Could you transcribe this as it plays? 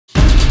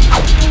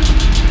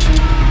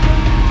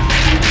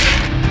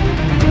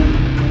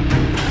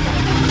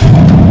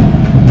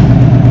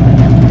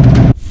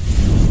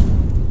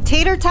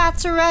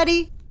tats are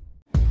ready.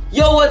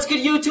 Yo, what's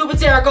good YouTube?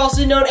 It's Eric,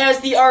 also known as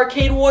the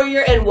Arcade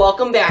Warrior, and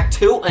welcome back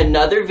to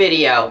another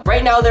video.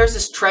 Right now there's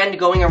this trend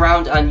going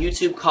around on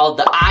YouTube called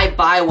the I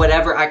buy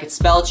whatever I could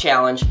spell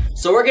challenge.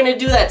 So we're gonna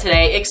do that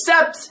today,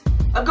 except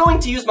I'm going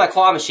to use my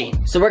claw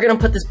machine. So we're gonna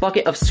put this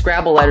bucket of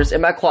Scrabble letters in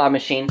my claw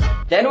machine.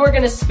 Then we're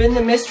gonna spin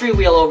the mystery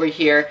wheel over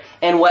here,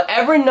 and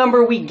whatever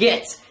number we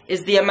get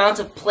is the amount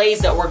of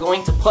plays that we're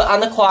going to put on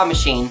the claw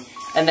machine.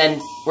 And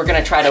then we're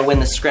gonna try to win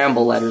the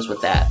Scrabble letters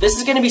with that. This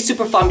is gonna be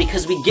super fun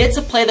because we get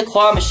to play the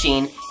claw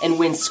machine and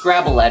win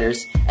Scrabble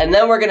letters. And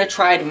then we're gonna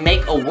try to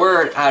make a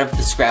word out of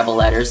the Scrabble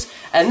letters.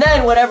 And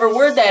then whatever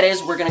word that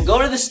is, we're gonna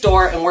go to the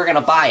store and we're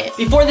gonna buy it.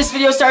 Before this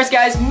video starts,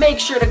 guys, make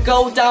sure to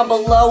go down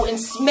below and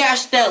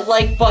smash that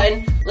like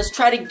button. Let's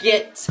try to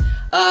get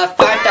 5,000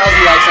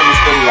 likes on this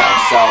video.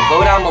 So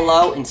go down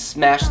below and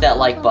smash that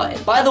like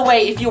button. By the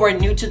way, if you are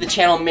new to the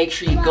channel, make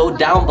sure you go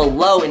down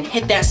below and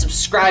hit that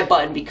subscribe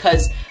button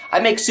because I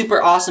make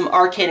super awesome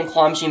arcade and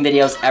claw machine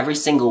videos every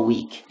single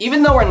week.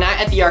 Even though we're not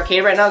at the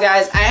arcade right now,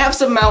 guys, I have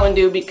some Mountain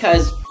Dew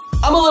because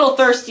I'm a little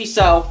thirsty,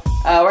 so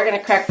we're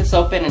gonna crack this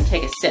open and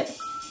take a sip.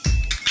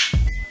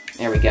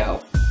 There we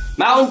go.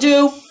 Mountain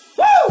Dew,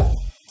 woo!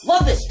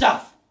 Love this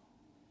stuff.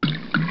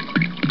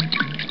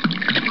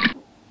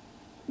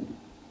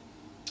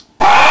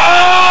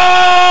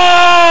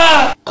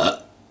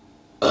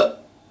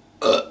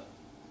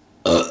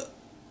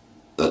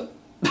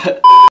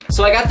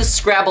 So I got the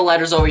Scrabble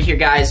letters over here,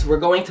 guys. We're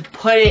going to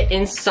put it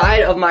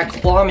inside of my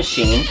claw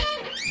machine,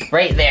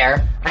 right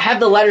there. I have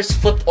the letters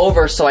flipped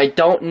over, so I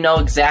don't know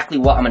exactly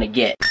what I'm gonna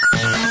get.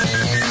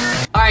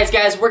 Alright,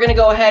 guys, we're gonna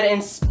go ahead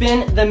and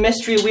spin the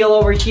mystery wheel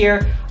over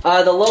here.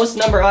 The lowest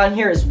number on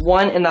here is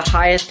 1, and the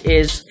highest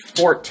is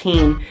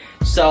 14.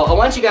 So I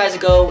want you guys to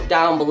go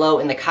down below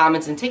in the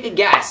comments and take a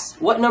guess.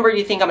 What number do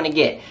you think I'm gonna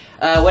get?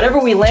 Whatever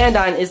we land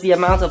on is the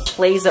amount of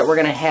plays that we're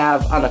gonna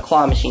have on the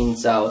claw machine,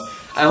 so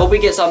I hope we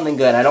get something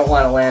good. I don't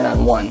want to land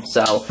on 1.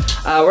 So,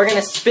 we're going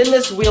to spin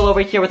this wheel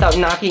over here without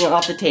knocking it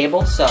off the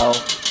table. So,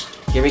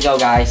 here we go,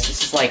 guys.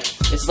 This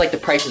is like the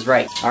Price is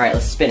Right. Alright,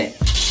 let's spin it.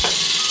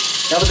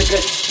 That was a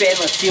good spin.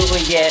 Let's see what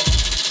we get.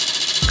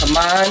 Come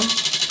on.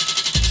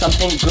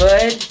 Something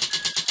good.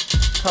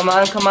 Come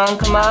on, come on,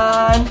 come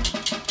on.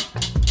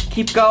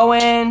 Keep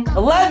going.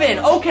 11.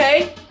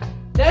 Okay.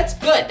 That's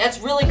good.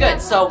 That's really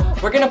good. So,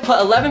 we're going to put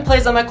 11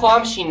 plays on my claw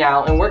machine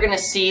now, and we're going to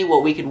see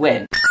what we could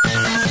win.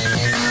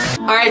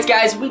 Alright,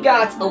 guys, we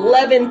got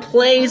 11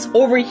 plays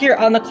over here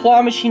on the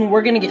claw machine.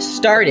 We're gonna get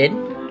started.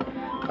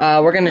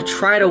 We're gonna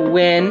try to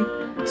win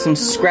some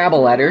Scrabble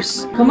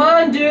letters. Come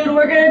on, dude,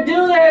 we're gonna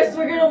do this!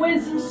 We're gonna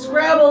win some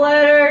Scrabble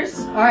letters!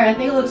 Alright, I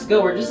think it looks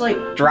good. We're just like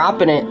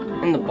dropping it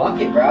in the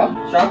bucket, bro.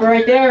 Drop it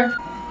right there.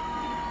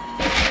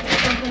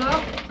 Something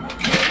up.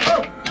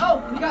 Oh,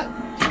 we got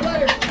 2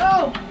 letters.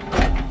 Oh!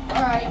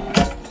 Alright.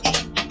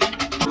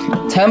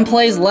 10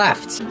 plays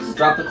left. Just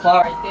drop the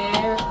claw right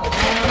there.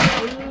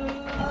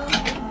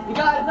 We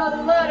got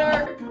another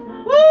letter!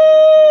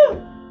 Woo!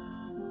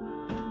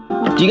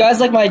 Do you guys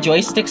like my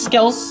joystick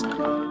skills?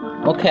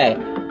 Okay,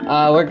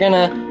 we're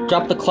gonna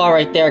drop the claw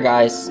right there,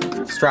 guys.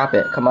 Let's drop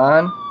it, come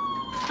on.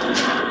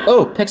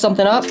 Oh, pick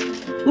something up.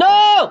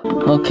 No!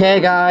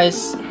 Okay,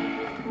 guys.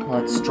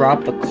 Let's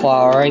drop the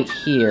claw right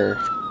here.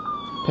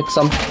 Pick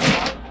some...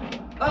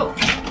 Oh,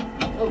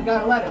 we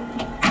got a letter.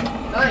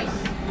 Nice.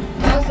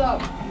 Awesome.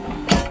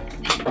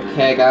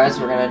 Okay, guys,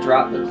 we're gonna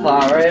drop the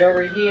claw right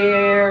over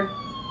here.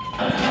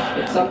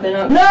 Pick something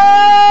up. No!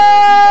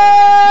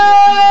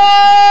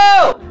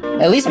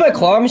 At least my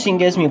claw machine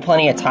gives me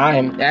plenty of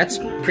time. That's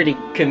pretty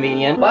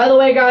convenient. By the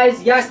way,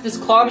 guys, yes, this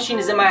claw machine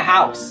is in my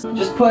house.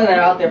 Just putting that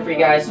out there for you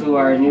guys who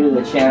are new to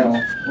the channel.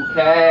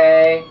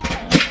 Okay.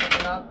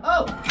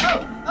 Oh,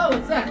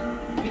 what's that?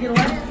 Did we get a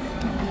letter?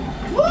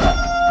 Woo!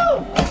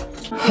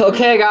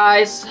 Okay,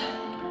 guys.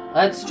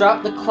 Let's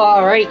drop the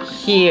claw right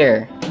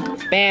here.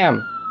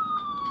 Bam.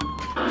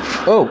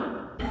 Oh.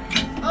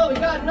 Oh, we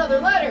got another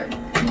letter.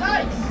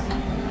 Nice!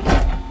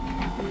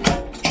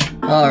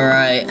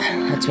 Alright,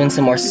 let's win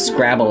some more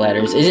Scrabble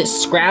letters. Is it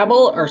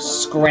Scrabble or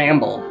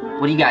Scramble?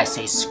 What do you guys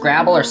say,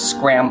 Scrabble or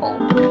Scramble?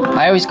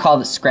 I always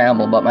called it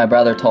Scramble, but my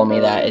brother told me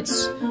that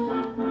it's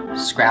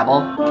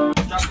Scrabble. Drop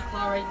the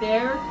claw right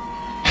there.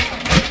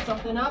 Pick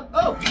something up.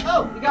 Oh,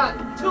 we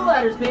got 2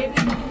 letters, baby.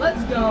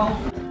 Let's go.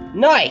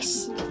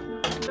 Nice!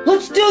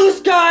 Let's do this,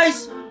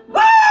 guys!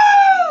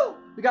 Woo!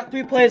 We got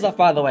 3 plays left,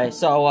 by the way,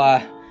 so,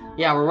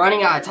 yeah, we're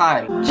running out of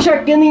time.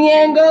 Checking the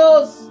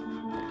angles!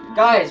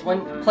 Guys,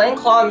 when playing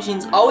claw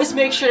machines, always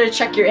make sure to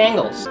check your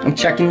angles. I'm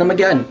checking them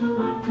again.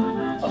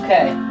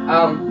 Okay,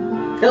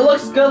 it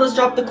looks good. Let's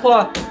drop the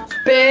claw.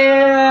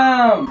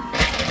 Bam!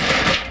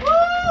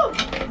 Woo!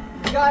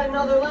 We got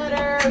another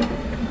letter.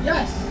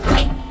 Yes!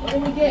 What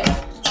did we get?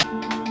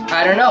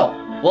 I don't know.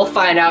 We'll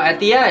find out at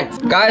the end.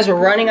 Guys, we're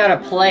running out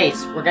of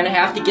plays. We're gonna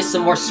have to get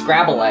some more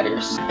Scrabble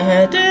letters.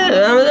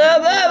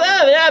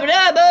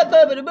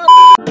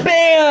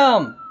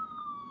 Bam!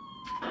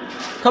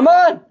 Come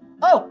on!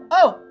 Oh!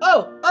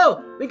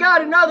 We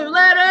got another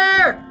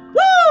letter!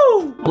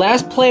 Woo!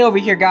 Last play over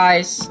here,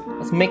 guys.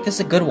 Let's make this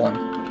a good one.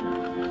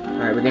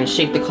 Alright, we're gonna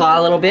shake the claw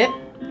a little bit.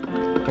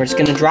 We're just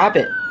gonna drop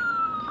it.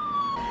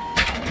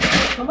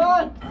 Come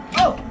on!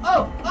 Oh!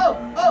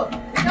 We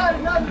got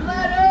another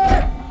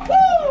letter!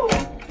 Woo!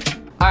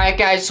 Alright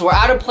guys, so we're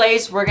out of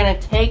place. We're gonna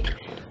take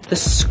the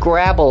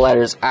Scrabble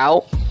letters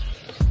out.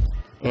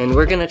 And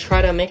we're gonna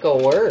try to make a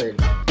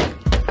word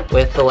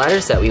with the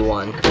letters that we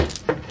won.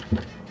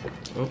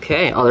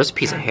 Okay, oh, there's a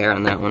piece of hair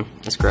on that one.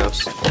 That's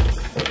gross.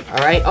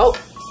 Alright, oh,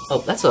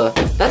 that's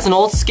an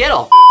old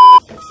Skittle.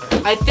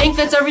 I think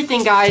that's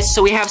everything, guys.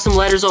 So we have some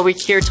letters over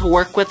here to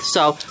work with,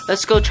 so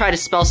let's go try to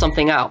spell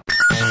something out.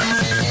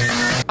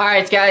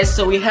 Alright, guys,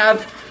 so we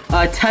have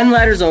 10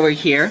 letters over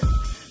here.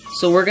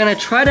 So we're gonna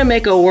try to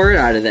make a word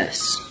out of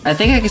this. I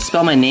think I can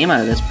spell my name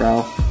out of this,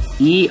 bro.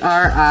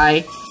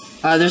 E-R-I,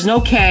 there's no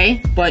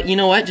K, but you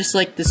know what? Just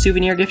like the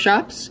souvenir gift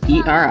shops,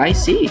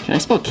 E-R-I-C. Can I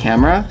spell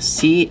camera?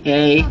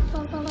 C-A-M-E-R...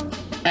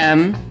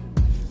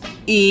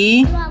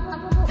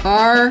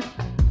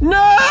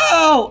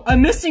 No!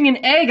 I'm missing an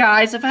A,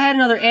 guys. If I had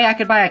another A, I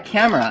could buy a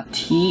camera.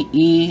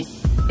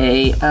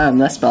 T-E-A-M,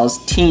 that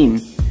spells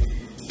team.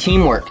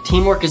 Teamwork.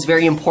 Teamwork is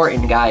very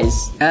important,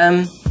 guys.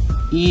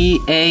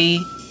 M-E-A-T.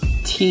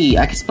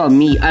 I could spell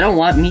meat. I don't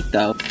want meat,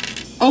 though.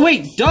 Oh,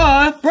 wait,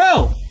 duh,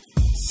 bro.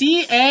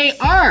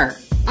 C-A-R.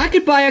 I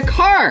could buy a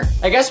car.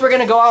 I guess we're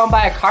gonna go out and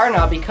buy a car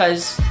now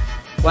because,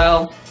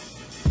 well,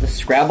 the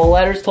Scrabble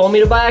letters told me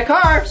to buy a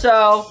car,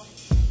 so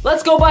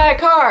let's go buy a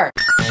car.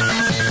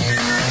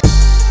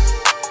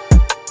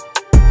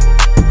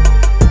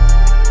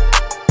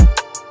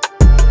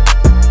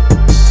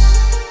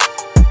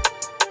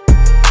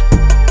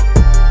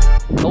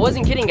 I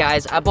wasn't kidding,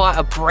 guys. I bought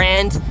a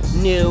brand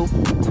new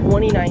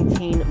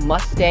 2019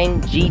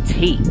 Mustang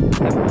GT.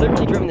 I've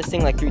literally driven this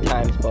thing like 3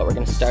 times, but we're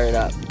gonna start it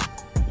up.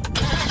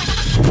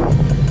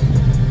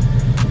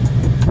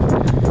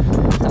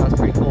 Sounds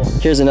pretty cool.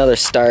 Here's another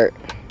start.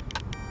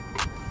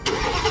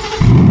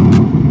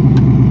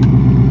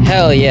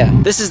 Hell yeah.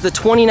 This is the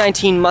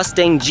 2019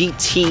 Mustang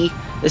GT.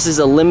 This is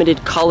a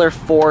limited color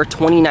for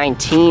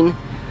 2019.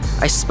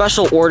 I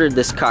special ordered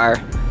this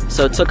car,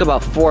 so it took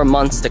about 4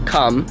 months to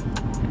come.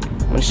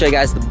 I'm gonna show you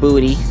guys the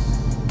booty.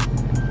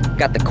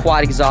 Got the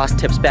quad exhaust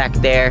tips back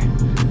there.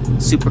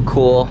 Super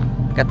cool.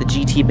 Got the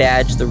GT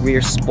badge, the rear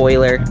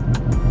spoiler.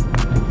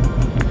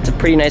 It's a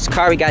pretty nice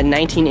car. We got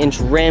 19-inch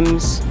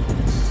rims.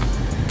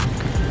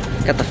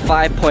 Got the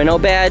 5.0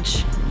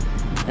 badge.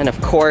 And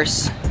of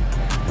course,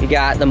 we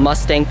got the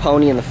Mustang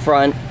pony in the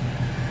front.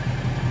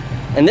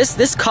 And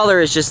this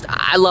color is just,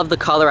 I love the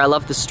color, I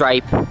love the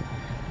stripe.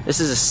 This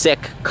is a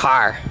sick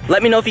car.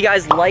 Let me know if you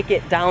guys like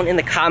it down in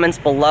the comments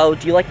below.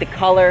 Do you like the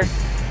color?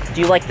 Do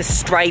you like the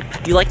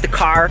stripe? Do you like the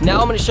car? Now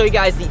I'm gonna show you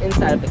guys the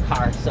inside of the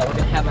car. So we're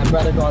gonna have my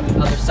brother go on the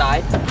other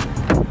side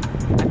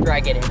after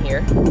I get in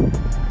here.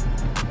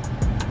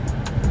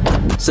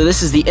 So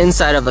this is the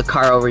inside of the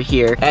car over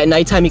here. At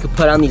nighttime you can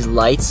put on these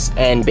lights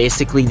and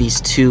basically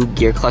these 2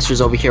 gear clusters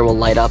over here will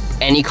light up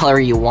any color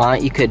you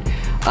want. You could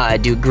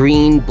do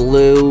green,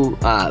 blue,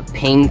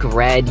 pink,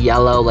 red,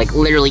 yellow, like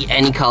literally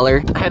any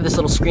color. I have this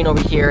little screen over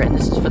here and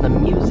this is for the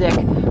music,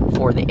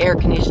 for the air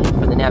conditioning,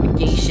 for the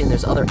navigation.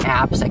 There's other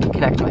apps. I can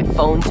connect my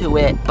phone to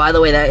it. By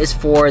the way, that is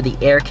for the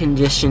air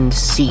conditioned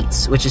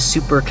seats, which is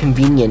super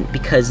convenient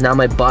because now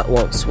my butt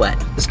won't sweat.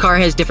 This car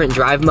has different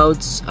drive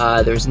modes.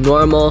 There's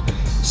normal,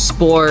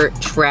 sport,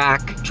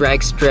 track,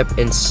 drag strip,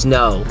 and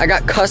snow. I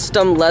got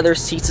custom leather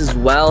seats as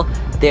well.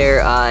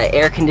 They're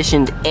air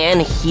conditioned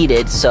and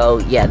heated, so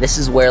yeah, this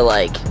is where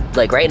like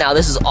right now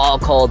this is all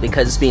cold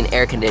because it's being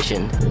air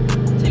conditioned.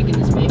 Taking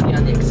this baby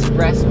on the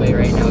expressway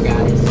right now,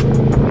 guys.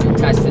 We're gonna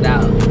test it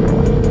out.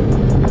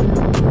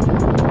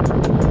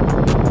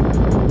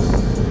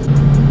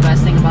 The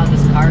best thing about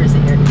this car is the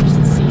air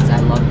conditioned seats. I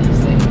love these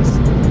things.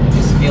 I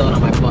just feel it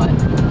on my butt.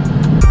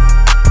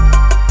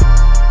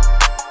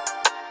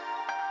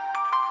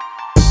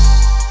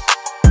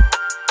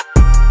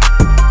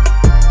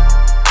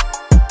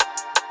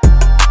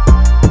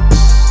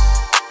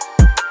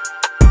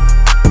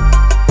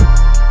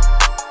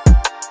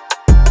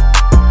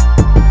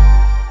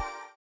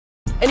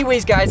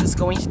 Anyways, guys, that's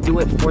going to do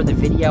it for the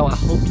video. I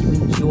hope you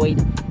enjoyed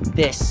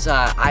this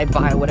I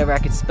buy whatever I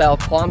could spell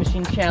claw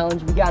machine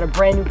challenge. We got a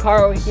brand new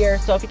car over here,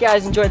 so if you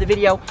guys enjoyed the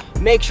video,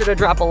 make sure to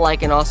drop a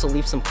like and also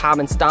leave some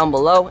comments down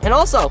below. And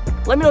also,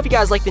 let me know if you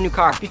guys like the new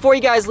car. Before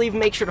you guys leave,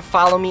 make sure to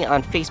follow me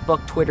on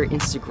Facebook, Twitter,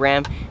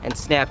 Instagram, and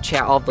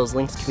Snapchat. All of those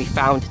links can be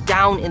found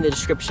down in the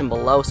description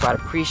below, so I'd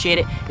appreciate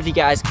it if you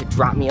guys could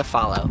drop me a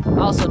follow.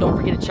 Also, don't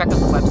forget to check out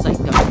the website,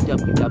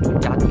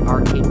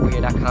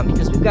 www.thearcadewarrior.com,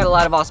 because we've got a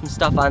lot of awesome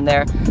stuff on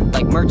there,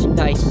 like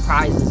merchandise,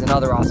 prizes, and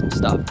other awesome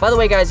stuff. By the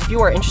way, guys, if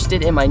you are interested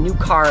in my new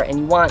car and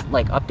you want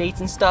like updates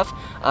and stuff,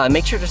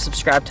 make sure to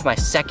subscribe to my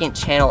second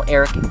channel,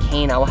 Eric and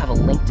Kane. I will have a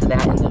link to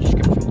that in the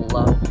description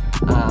below.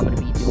 I'm going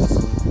to be doing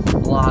some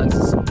vlogs,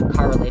 some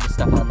car related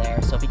stuff on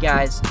there. So if you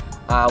guys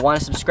want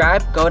to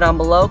subscribe, go down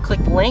below,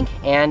 click the link,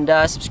 and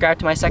subscribe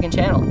to my second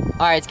channel.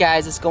 Alright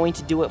guys, that's going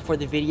to do it for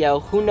the video.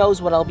 Who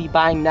knows what I'll be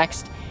buying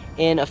next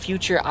in a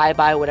future I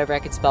buy whatever I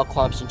could spell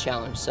claw machine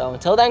challenge. So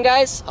until then,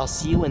 guys, I'll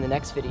see you in the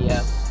next video.